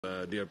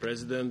Dear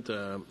President,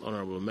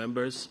 honourable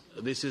members,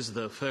 this is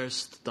the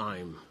first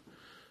time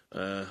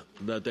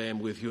that I am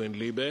with you in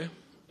Libe,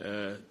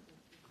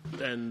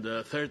 and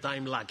third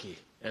time lucky,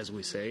 as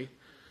we say.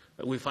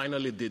 We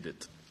finally did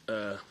it.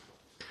 The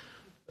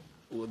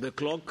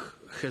clock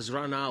has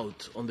run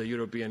out on the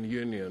European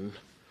Union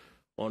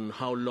on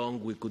how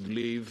long we could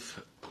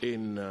live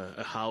in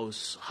a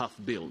house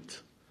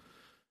half-built.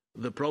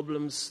 The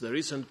problems, the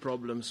recent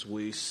problems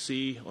we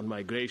see on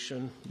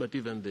migration, but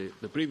even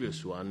the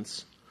previous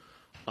ones,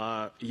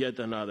 are yet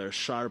another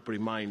sharp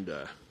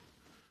reminder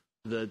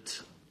that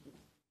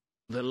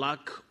the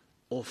lack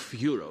of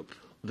Europe,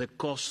 the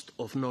cost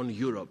of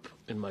non-Europe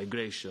in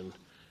migration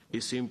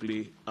is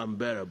simply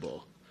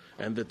unbearable,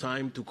 and the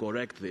time to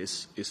correct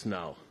this is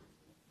now.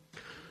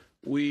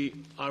 We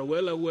are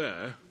well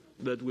aware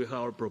that with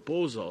our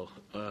proposal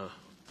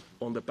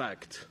on the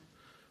pact,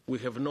 we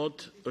have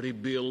not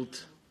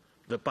rebuilt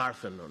the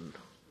Parthenon.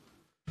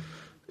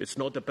 It's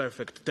not a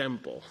perfect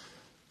temple,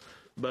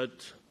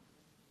 but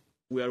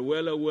we are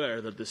well aware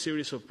that the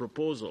series of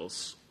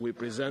proposals we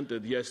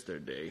presented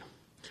yesterday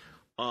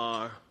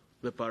are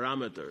the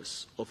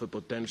parameters of a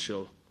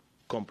potential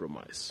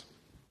compromise.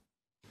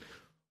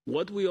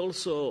 What we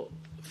also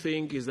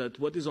think is that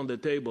what is on the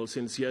table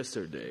since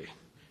yesterday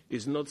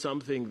is not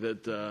something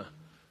that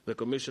the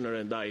Commissioner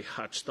and I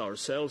hatched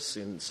ourselves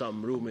in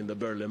some room in the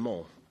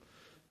Berlaymont.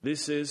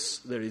 This is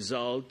the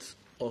result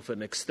of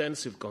an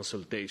extensive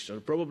consultation,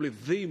 probably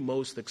the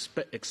most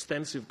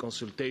extensive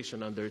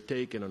consultation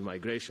undertaken on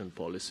migration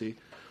policy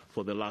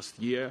for the last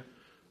year,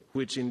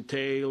 which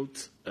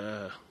entailed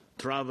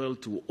travel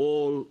to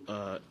all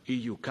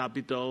EU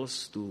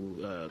capitals,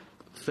 to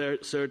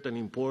certain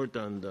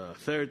important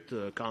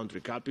third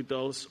country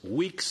capitals,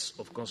 weeks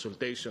of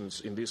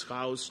consultations in this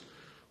House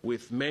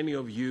with many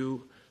of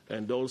you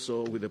and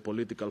also with the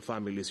political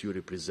families you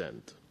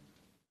represent.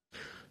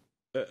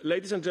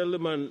 Ladies and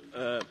gentlemen,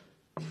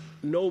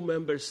 no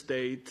member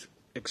state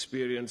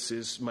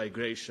experiences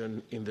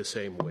migration in the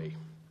same way.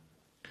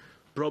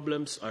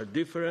 Problems are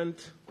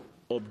different,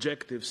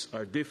 objectives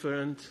are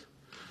different,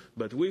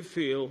 but we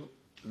feel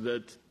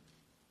that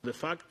the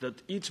fact that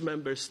each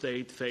member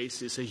state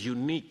faces a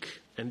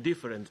unique and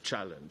different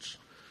challenge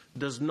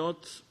does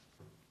not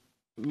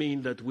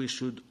mean that we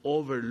should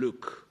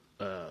overlook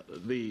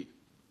the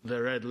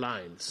red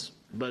lines,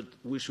 but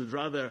we should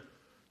rather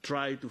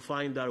try to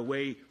find our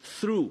way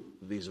through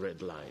these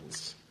red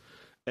lines.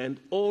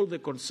 And all the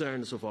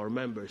concerns of our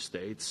member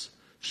states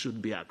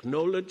should be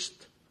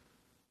acknowledged,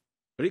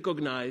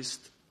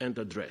 recognized, and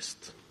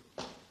addressed.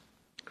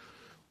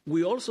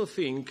 We also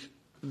think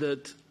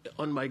that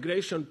on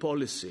migration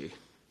policy,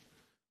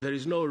 there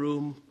is no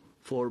room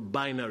for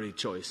binary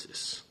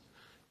choices.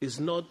 It's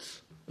not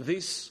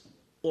this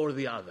or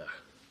the other,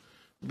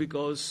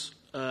 because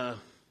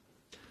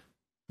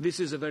this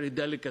is a very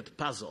delicate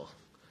puzzle,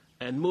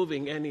 and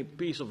moving any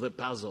piece of the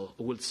puzzle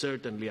will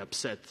certainly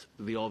upset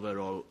the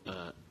overall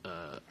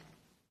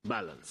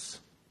balance.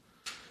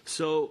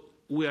 So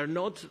we are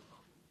not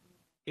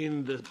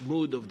in the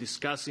mood of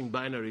discussing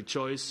binary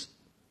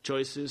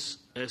choices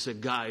as a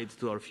guide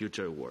to our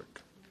future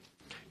work.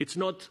 It's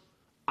not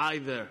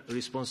either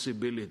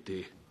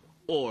responsibility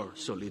or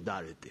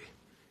solidarity.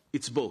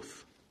 It's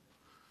both.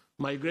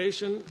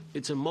 Migration,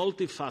 it's a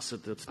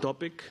multifaceted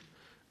topic,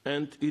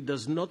 and it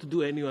does not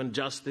do anyone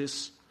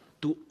justice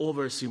to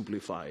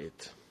oversimplify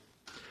it.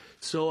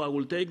 So I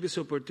will take this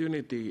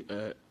opportunity,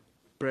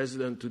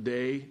 President,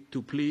 today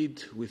to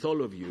plead with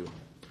all of you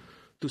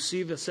to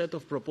see the set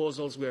of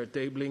proposals we are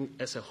tabling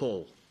as a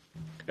whole,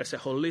 as a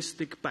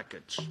holistic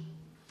package,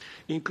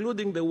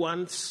 including the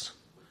ones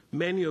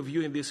many of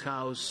you in this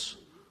House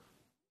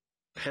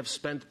have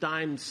spent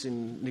time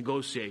in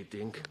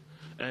negotiating,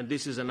 and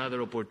this is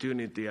another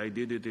opportunity. I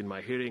did it in my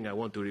hearing. I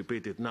want to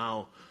repeat it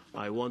now.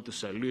 I want to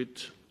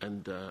salute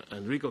and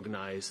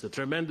recognize the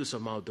tremendous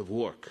amount of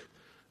work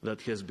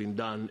that has been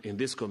done in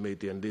this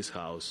committee and this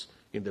House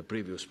in the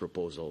previous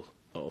proposal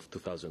of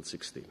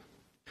 2016.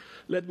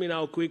 Let me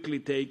now quickly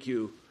take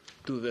you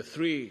to the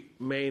three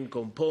main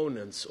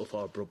components of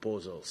our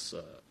proposals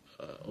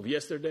of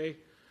yesterday.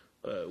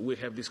 We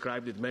have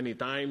described it many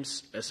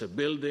times as a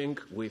building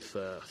with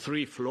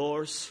 3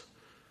 floors,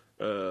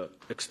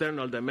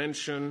 external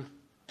dimension,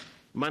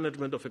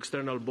 management of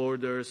external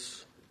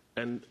borders,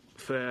 and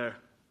fair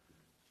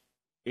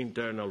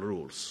internal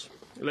rules.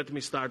 Let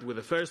me start with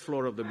the first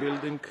floor of the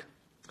building,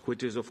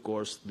 which is, of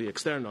course, the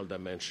external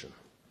dimension.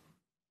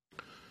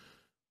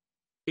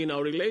 In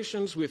our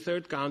relations with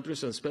third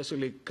countries, and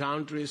especially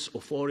countries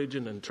of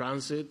origin and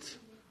transit,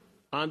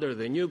 under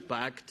the new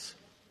pact,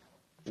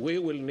 we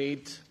will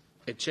need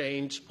a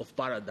change of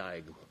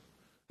paradigm,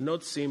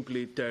 not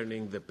simply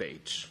turning the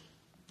page.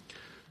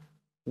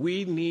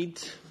 We need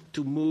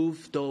to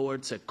move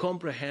towards a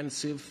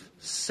comprehensive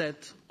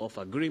set of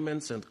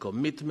agreements and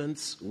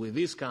commitments with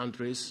these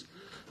countries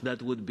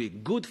that would be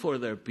good for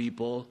their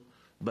people,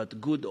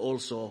 but good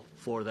also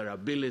for their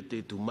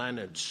ability to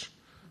manage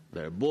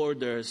their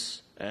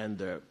borders and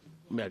their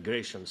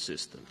migration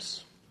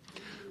systems.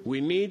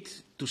 We need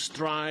to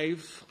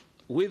strive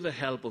with the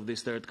help of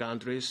these third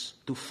countries,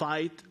 to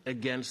fight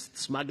against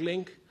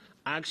smuggling,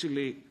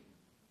 actually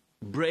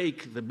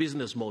break the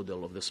business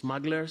model of the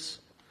smugglers,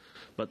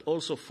 but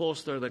also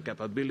foster the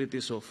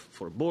capabilities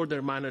for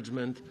border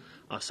management,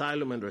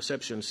 asylum and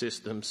reception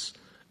systems,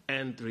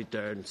 and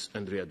returns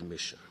and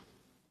readmission.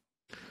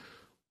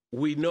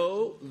 We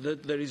know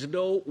that there is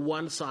no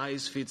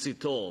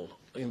one-size-fits-it-all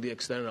in the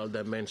external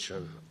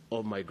dimension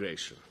of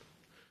migration.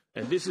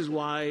 And this is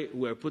why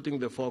we're putting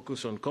the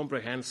focus on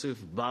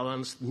comprehensive,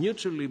 balanced,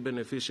 mutually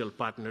beneficial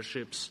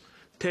partnerships,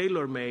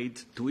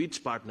 tailor-made to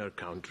each partner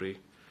country,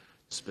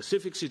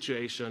 specific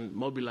situation,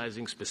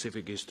 mobilizing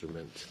specific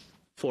instrument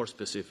for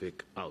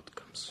specific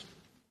outcomes.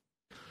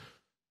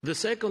 The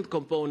second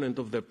component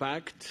of the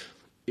pact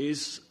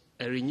is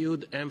a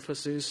renewed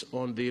emphasis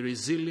on the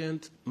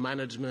resilient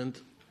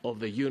management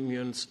of the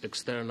Union's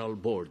external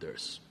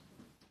borders.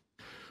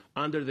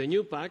 Under the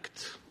new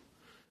pact,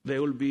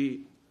 there will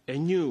be a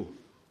new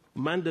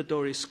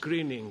mandatory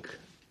screening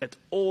at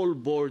all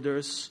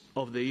borders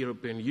of the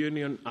European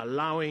Union,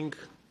 allowing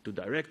to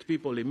direct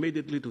people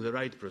immediately to the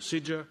right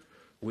procedure,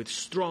 with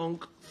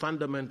strong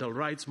fundamental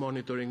rights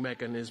monitoring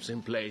mechanisms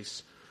in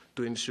place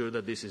to ensure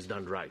that this is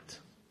done right.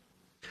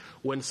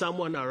 When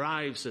someone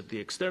arrives at the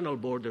external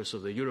borders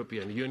of the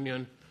European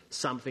Union,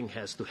 something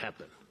has to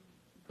happen.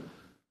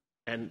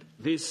 And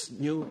this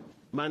new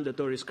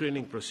mandatory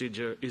screening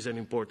procedure is an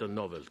important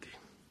novelty.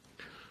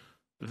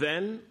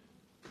 Then,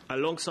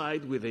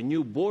 alongside with the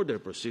new border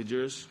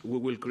procedures, we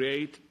will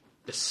create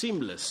a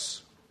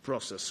seamless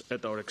process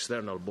at our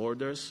external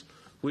borders,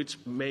 which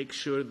makes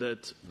sure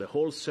that the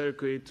whole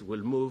circuit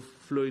will move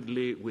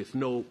fluidly with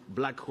no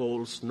black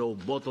holes, no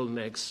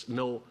bottlenecks,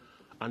 no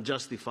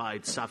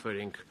unjustified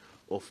suffering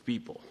of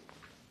people.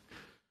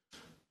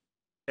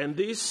 And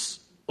this,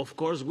 of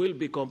course, will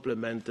be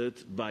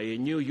complemented by a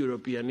new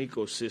European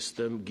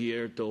ecosystem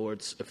geared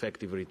towards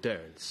effective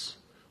returns,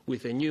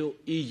 with a new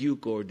EU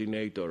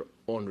coordinator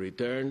on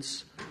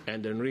returns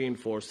and a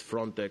reinforced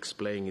Frontex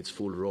playing its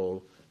full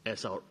role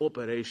as our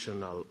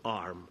operational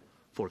arm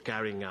for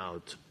carrying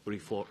out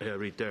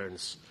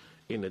returns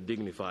in a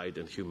dignified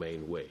and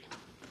humane way.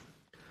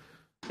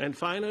 And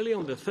finally,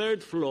 on the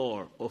third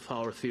floor of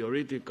our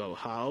theoretical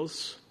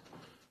house,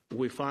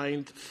 we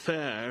find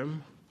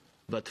firm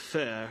but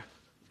fair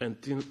and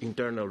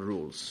internal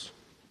rules.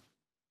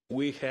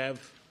 We have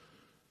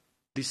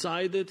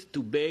decided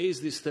to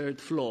base this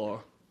third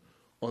floor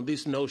on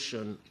this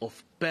notion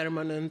of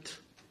permanent,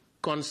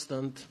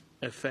 constant,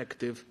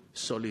 effective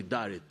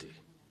solidarity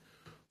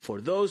for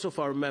those of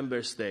our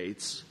member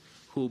states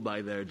who,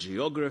 by their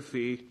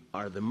geography,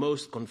 are the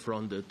most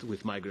confronted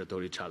with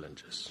migratory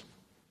challenges.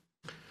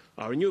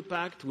 Our new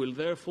pact will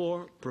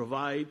therefore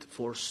provide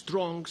for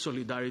strong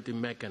solidarity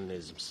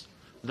mechanisms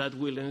that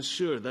will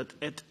ensure that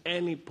at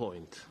any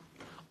point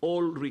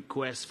all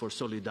requests for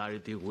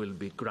solidarity will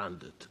be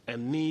granted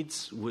and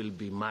needs will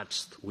be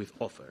matched with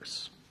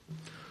offers.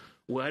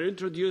 We are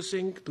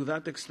introducing to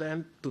that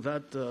extent, to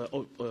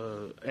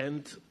that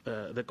end,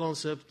 the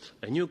concept,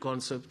 a new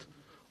concept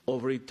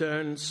of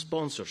return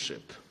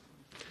sponsorship,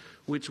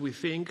 which we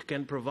think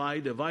can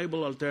provide a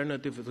viable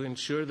alternative to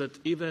ensure that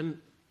even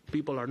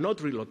people are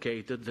not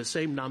relocated, the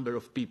same number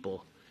of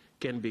people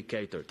can be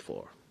catered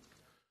for.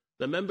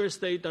 The member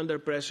state under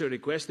pressure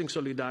requesting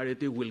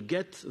solidarity will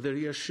get the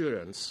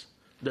reassurance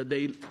that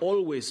they'll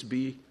always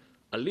be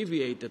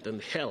alleviated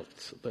and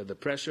helped by the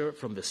pressure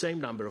from the same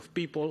number of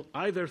people,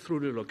 either through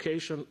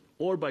relocation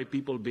or by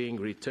people being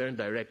returned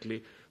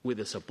directly with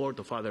the support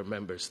of other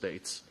member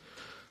states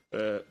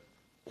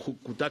who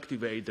could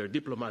activate their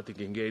diplomatic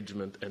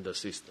engagement and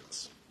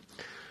assistance.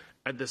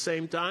 At the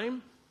same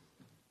time,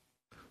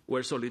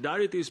 where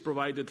solidarity is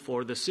provided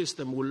for, the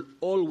system will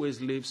always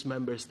leave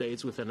member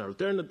states with an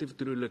alternative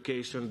to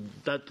relocation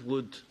that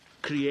would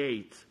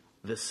create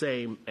the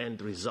same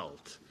end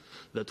result,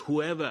 that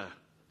whoever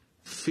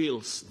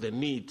feels the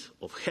need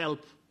of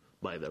help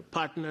by their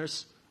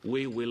partners,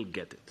 we will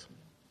get it.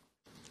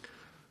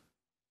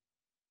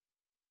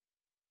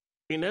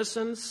 In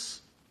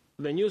essence,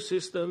 the new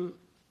system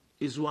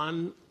is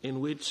one in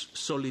which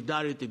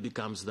solidarity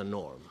becomes the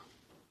norm.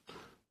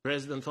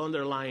 President von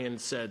der Leyen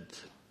said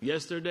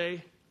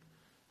yesterday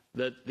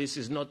that this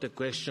is not a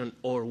question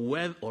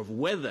of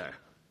whether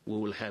we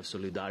will have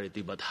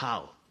solidarity, but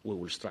how we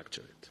will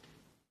structure it.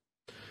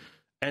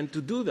 And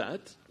to do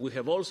that, we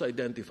have also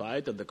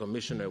identified, and the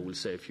Commissioner will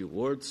say a few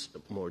words,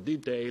 more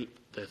detail,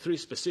 the three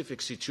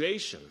specific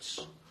situations,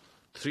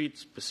 a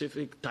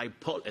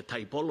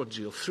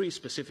typology of three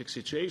specific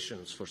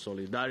situations for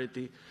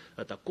solidarity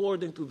that,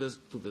 according to the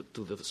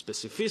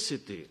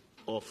specificity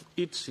of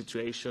each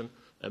situation,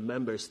 a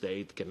member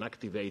state can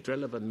activate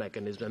relevant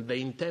mechanisms, and the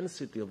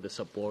intensity of the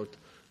support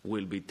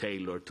will be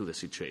tailored to the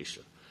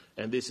situation.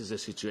 And this is a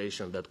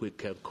situation that we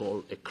can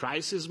call a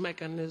crisis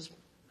mechanism,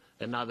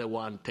 another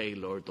one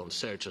tailored on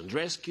search and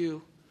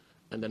rescue,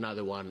 and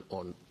another one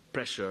on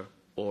pressure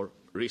or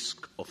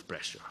risk of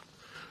pressure.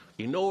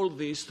 In all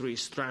these three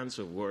strands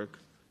of work,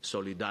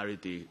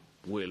 solidarity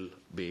will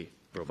be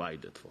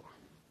provided for.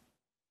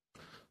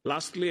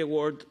 Lastly, a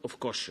word of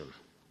caution.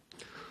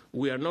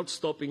 we are not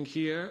stopping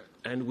here,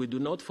 and we do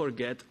not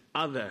forget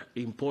other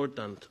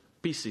important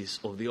pieces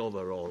of the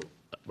overall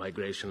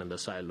migration and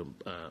asylum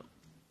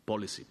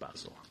policy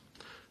puzzle.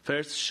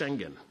 First,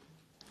 Schengen.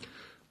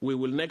 We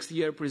will next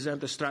year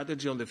present a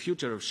strategy on the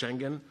future of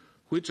Schengen,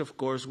 which of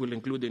course will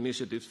include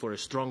initiatives for a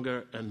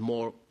stronger and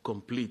more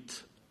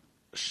complete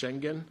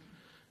Schengen.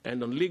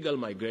 And on legal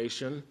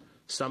migration,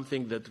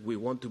 something that we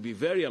want to be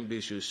very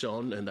ambitious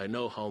on, and I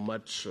know how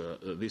much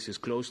this is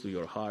close to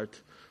your heart,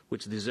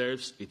 which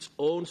deserves its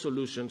own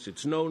solutions,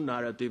 its own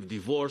narrative,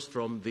 divorced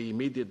from the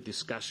immediate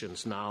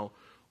discussions now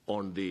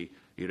on the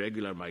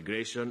irregular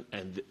migration,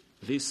 and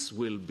this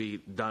will be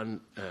done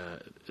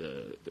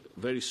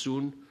very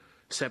soon,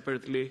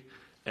 separately,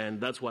 and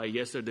that's why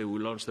yesterday we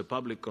launched a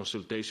public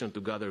consultation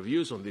to gather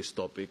views on this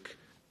topic,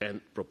 and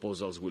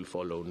proposals will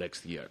follow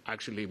next year.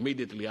 Actually,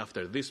 immediately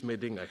after this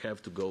meeting, I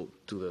have to go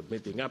to the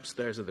meeting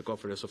upstairs at the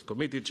Conference of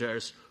Committee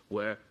Chairs,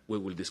 where we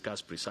will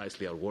discuss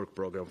precisely our work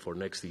program for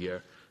next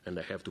year, and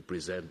I have to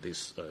present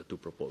these two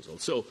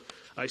proposals. So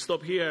I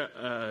stop here,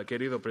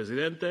 querido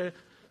Presidente.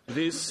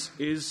 This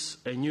is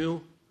a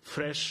new,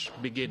 fresh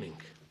beginning.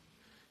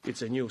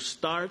 It's a new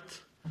start.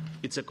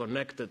 It's a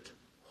connected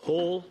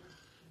whole.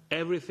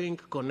 Everything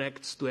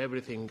connects to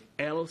everything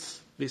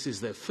else. This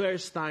is the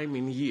first time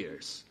in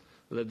years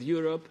that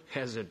Europe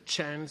has a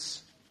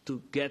chance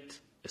to get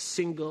a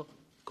single,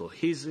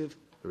 cohesive,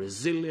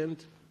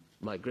 resilient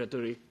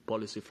migratory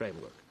policy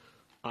framework.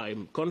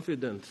 I'm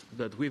confident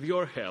that with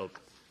your help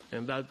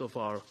and that of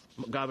our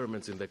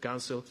governments in the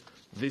Council,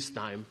 this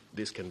time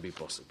this can be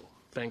possible.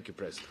 Thank you,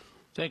 President.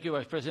 Thank you,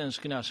 Vice President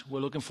Schinas. We're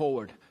looking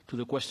forward to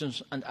the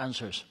questions and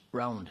answers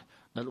round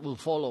that will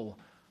follow